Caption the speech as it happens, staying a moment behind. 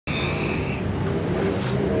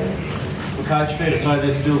Coach, fair to say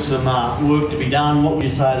there's still some work to be done. What would you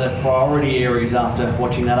say are the priority areas after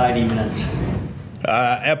watching that 80 minutes?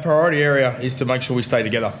 Our priority area is to make sure we stay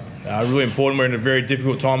together. Really important. We're in a very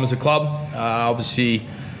difficult time as a club. Obviously,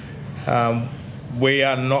 we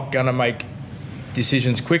are not going to make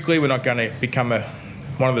decisions quickly. We're not going to become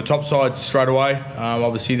one of the top sides straight away.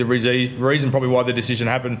 Obviously, the reason probably why the decision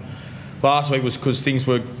happened last week was because things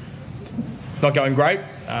were not going great.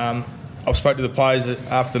 I've spoke to the players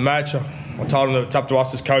after the match. I told them that it's up to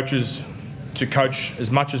us as coaches to coach as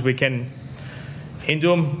much as we can into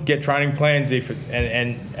them, get training plans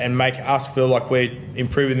and make us feel like we're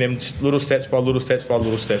improving them little steps by little steps by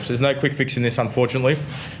little steps. There's no quick fix in this, unfortunately.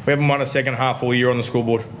 We haven't won a second half all year on the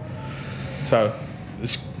scoreboard. So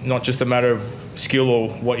it's not just a matter of skill or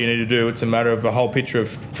what you need to do, it's a matter of a whole picture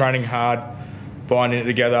of training hard, binding it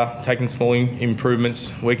together, taking small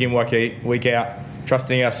improvements week in, week out,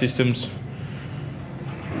 trusting our systems,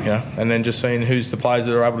 and then just seeing who's the players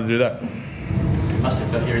that are able to do that. You must have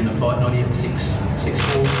felt you're in the fight, not yet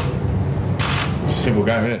 6-4. It's a simple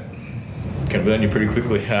game, isn't it? Can burn you pretty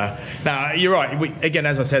quickly. No, you're right. Again,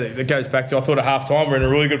 as I said, it goes back to I thought at half time we're in a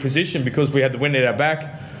really good position because we had the wind at our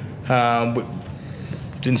back.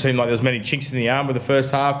 Didn't seem like there was many chinks in the armour the first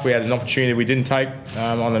half. We had an opportunity we didn't take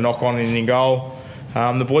on the knock-on in goal.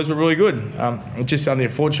 The boys were really good. Just the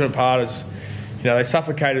unfortunate part is, they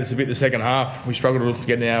suffocated us a bit the second half. We struggled to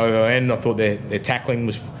get out of our end. I thought their tackling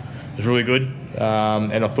was really good,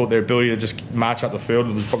 and I thought their ability to just march up the field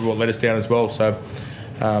was probably what let us down as well. So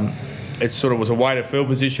it sort of was a way to field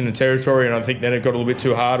position and territory, and I think then it got a little bit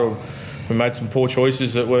too hard, or we made some poor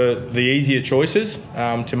choices that were the easier choices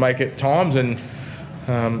to make at times. And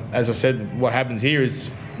as I said, what happens here is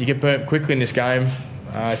you get burnt quickly in this game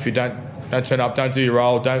if you don't turn up, don't do your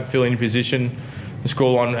role, don't fill any position. The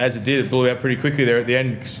scoreline, as it did, it blew out pretty quickly there at the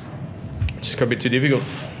end. It just got a bit too difficult.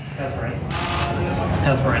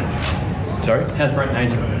 How's Brent? Sorry? How's Brent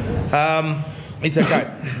Hayden? He's okay.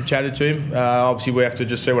 We chatted to him. Obviously, we have to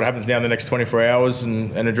just see what happens now in the next 24 hours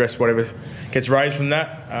and address whatever gets raised from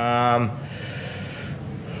that.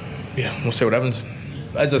 We'll see what happens.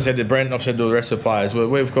 As I said to Brent, I've said to the rest of the players,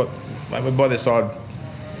 we're by their side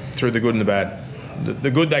through the good and the bad.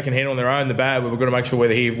 The good they can handle on their own, the bad, we've got to make sure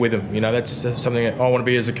we're here with them. That's something that I want to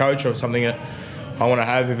be as a coach, or something that I want to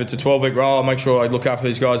have. If it's a 12-week role, I'll make sure I look after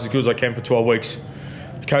these guys as good as I can for 12 weeks.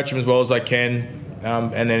 Coach them as well as I can,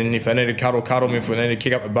 and then if they need to cuddle them. If we need to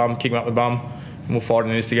kick up the bum, kick them up the bum, and we'll fight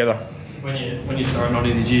in this together. When you saw it,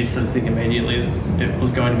 Noddy, did you sort of think immediately that it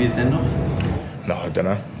was going to be a send-off? No, I don't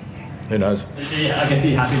know. Who knows? Yeah, I guess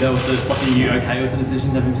you're happy though with are you okay with the decision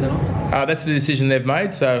to have him sent off? That's the decision they've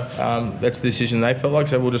made, so that's the decision they felt like.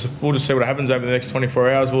 So we'll just see what happens over the next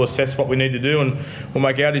 24 hours. We'll assess what we need to do, and we'll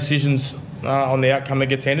make our decisions on the outcome that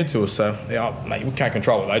gets handed to us. So mate, we can't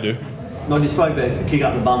control what they do. No, you spoke about kick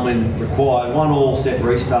up the bum when required. 1-1 set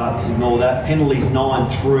restarts, ignore that. Penalties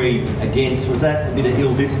 9-3 against. Was that a bit of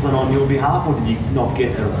ill discipline on your behalf, or did you not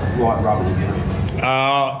get the right rub of the game?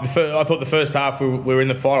 I thought the first half we were in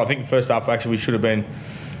the fight. I think the first half actually we should have been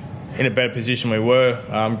in a better position. We were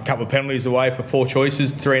a couple of penalties away for poor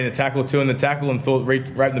choices, 3 in the tackle, 2 in the tackle, and thought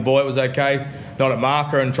raping the ball out was okay. Not at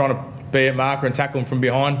marker and trying to be at marker and tackle him from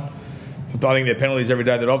behind. But I think they're penalties every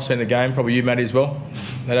day that I've seen in the game. Probably you, Matty, as well.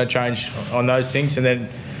 They don't change on those things. And then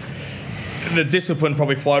the discipline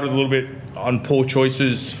probably floated a little bit on poor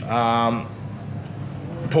choices.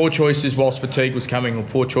 Poor choices whilst fatigue was coming, or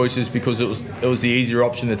poor choices because it was the easier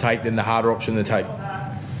option to take than the harder option to take.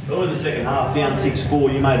 Early in the second half, down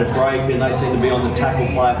 6-4, you made a break, and they seemed to be on the tackle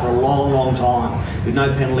play for a long, long time, with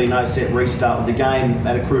no penalty, no set restart, with the game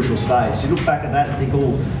at a crucial stage. Do you look back at that and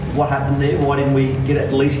think, what happened there? Why didn't we get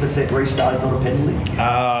at least a set restart, if not a penalty?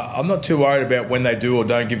 I'm not too worried about when they do or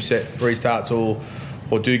don't give set restarts, or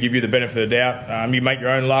do give you the benefit of the doubt. You make your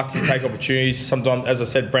own luck, you take opportunities. Sometimes, as I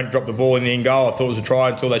said, Brent dropped the ball in the end goal. I thought it was a try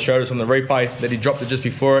until they showed us on the replay that he dropped it just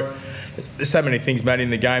before it. There's so many things, Matt, in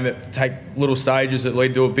the game that take little stages that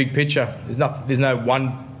lead to a big picture. There's no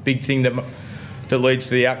one big thing that leads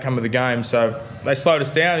to the outcome of the game. So they slowed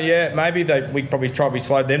us down, yeah, maybe. We probably tried to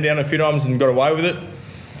slow them down a few times and got away with it.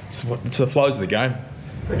 It's the flows of the game.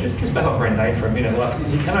 But just back up Brent Hayden for a minute.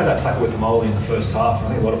 You came out that tackle with Molly in the first half. I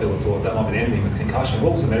think a lot of people thought that might be the end of him with concussion.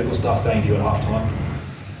 What was the medical staff saying to you at half time?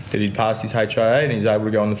 That he'd passed his HIA and he's able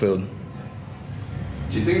to go on the field.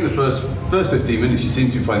 Do you think in the first 15 minutes you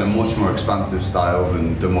seem to be playing a much more expansive style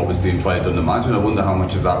than what was being played under Imagine? I wonder how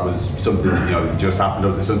much of that was something that just happened, or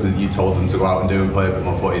was it something that you told them to go out and do and play a bit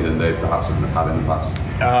more footy than they perhaps have had in the past?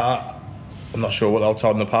 I'm not sure what they were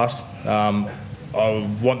told in the past. I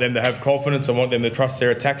want them to have confidence. I want them to trust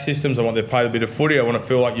their attack systems. I want them to play a bit of footy. I want to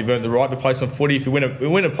feel like you've earned the right to play some footy. If you win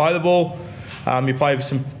and play the ball,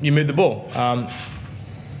 you move the ball.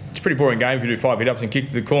 It's a pretty boring game if you do 5 hit-ups and kick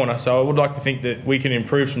to the corner. So I would like to think that we can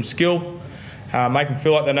improve some skill, make them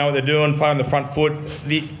feel like they know what they're doing, play on the front foot.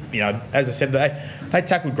 As I said, they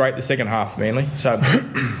tackled great the second half, Manly. So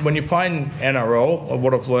when you're playing NRL,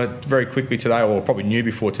 what I've learnt very quickly today, or probably knew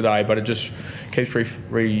before today, but it just keeps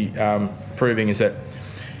proving, is that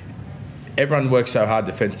everyone works so hard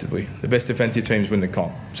defensively. The best defensive teams win the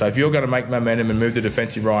comp. So if you're going to make momentum and move the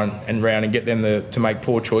defensive round and get them to make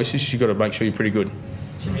poor choices, you've got to make sure you're pretty good.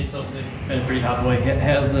 Jimmy, it's obviously been a pretty hard week.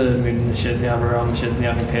 How's the mood in the sheds now, around the sheds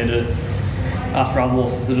now compared to after other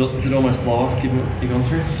losses? Is it almost live, given what you've gone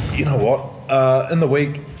through? You know what? In the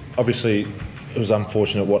week, obviously, it was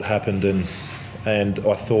unfortunate what happened, and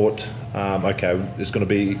I thought, okay, there's going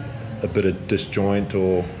to be a bit of disjoint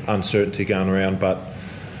or uncertainty going around, but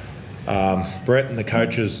Brett and the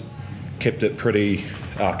coaches kept it pretty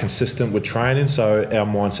consistent with training, so our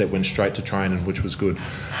mindset went straight to training, which was good.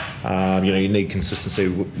 You need consistency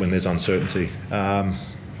when there's uncertainty.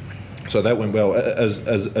 So that went well.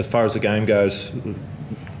 As far as the game goes,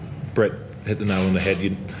 Brett hit the nail on the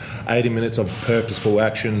head. 80 minutes of purposeful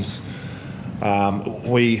actions.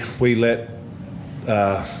 We let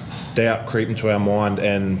doubt creep into our mind,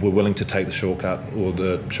 and we're willing to take the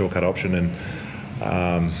shortcut option.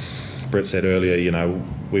 And Brett said earlier,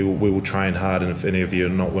 we will train hard, and if any of you are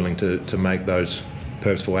not willing to make those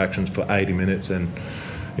purposeful actions for 80 minutes, and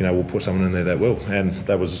we'll put someone in there that will. And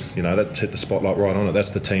that was, that hit the spotlight right on it.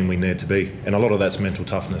 That's the team we need to be, and a lot of that's mental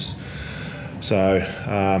toughness. So,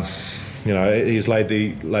 he's laid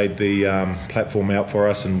the platform out for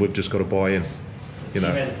us, and we've just got to buy in. You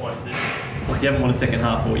made the point that you haven't won a second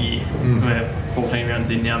half all year. We're 14 rounds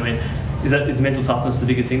in now. I mean, is mental toughness the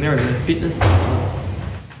biggest thing there? Is it fitness?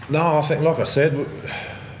 No, I think, like I said,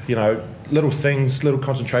 little things, little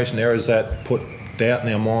concentration errors that put doubt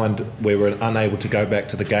in our mind where we're unable to go back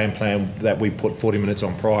to the game plan that we put 40 minutes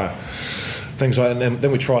on prior. Things like, and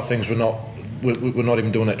then we try things we're not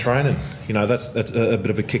even doing at training. That's a bit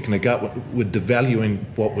of a kick in the gut. We're devaluing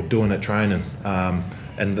what we're doing at training,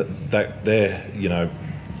 and that there,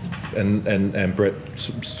 and Brett,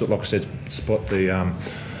 like I said,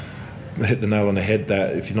 hit the nail on the head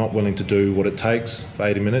that if you're not willing to do what it takes for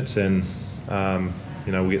 80 minutes, then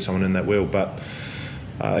we'll get someone in that will. But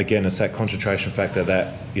again, it's that concentration factor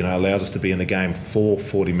that allows us to be in the game for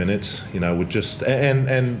 40 minutes. We're just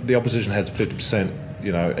and the opposition has 50%.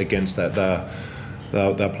 Against that,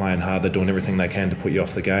 they're playing hard. They're doing everything they can to put you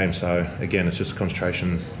off the game. So again, it's just a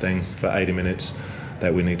concentration thing for 80 minutes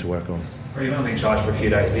that we need to work on. Well, you've only been charged for a few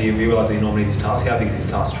days, but you realise that you normally this task. How big is this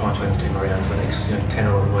task to try and turn this team around for the next 10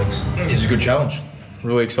 or 11 weeks? It's a good challenge.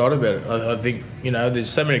 Really excited about it. I think, there's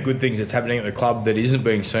so many good things that's happening at the club that isn't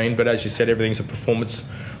being seen, but as you said, everything's a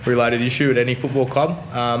performance-related issue at any football club.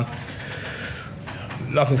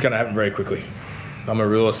 Nothing's going to happen very quickly. I'm a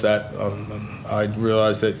realist that. I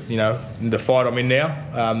realise that, the fight I'm in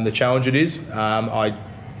now, the challenge it is, I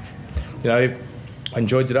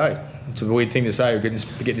enjoyed today. It's a weird thing to say,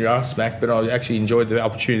 getting your ass smacked, but I actually enjoyed the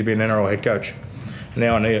opportunity to be an NRL head coach.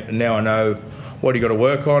 Now I know what you got to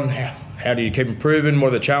work on. How do you keep improving? What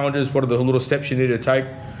are the challenges? What are the little steps you need to take?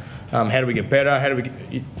 How do we get better? How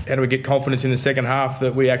do we get confidence in the second half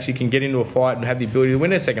that we actually can get into a fight and have the ability to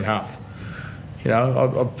win a second half?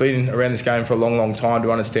 I've been around this game for a long, long time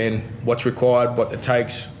to understand what's required, what it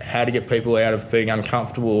takes, how to get people out of being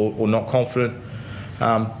uncomfortable or not confident,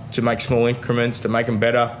 to make small increments, to make them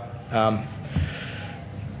better.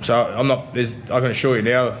 So I can assure you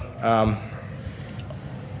now,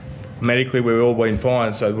 medically we've all been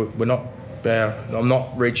fine, so I'm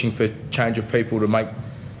not reaching for change of people to make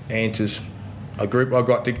answers. A group I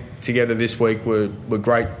got together this week were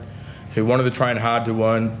great, who wanted to train hard to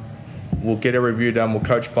win. We'll get a review done, we'll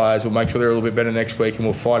coach players, we'll make sure they're a little bit better next week, and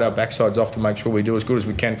we'll fight our backsides off to make sure we do as good as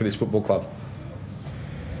we can for this football club.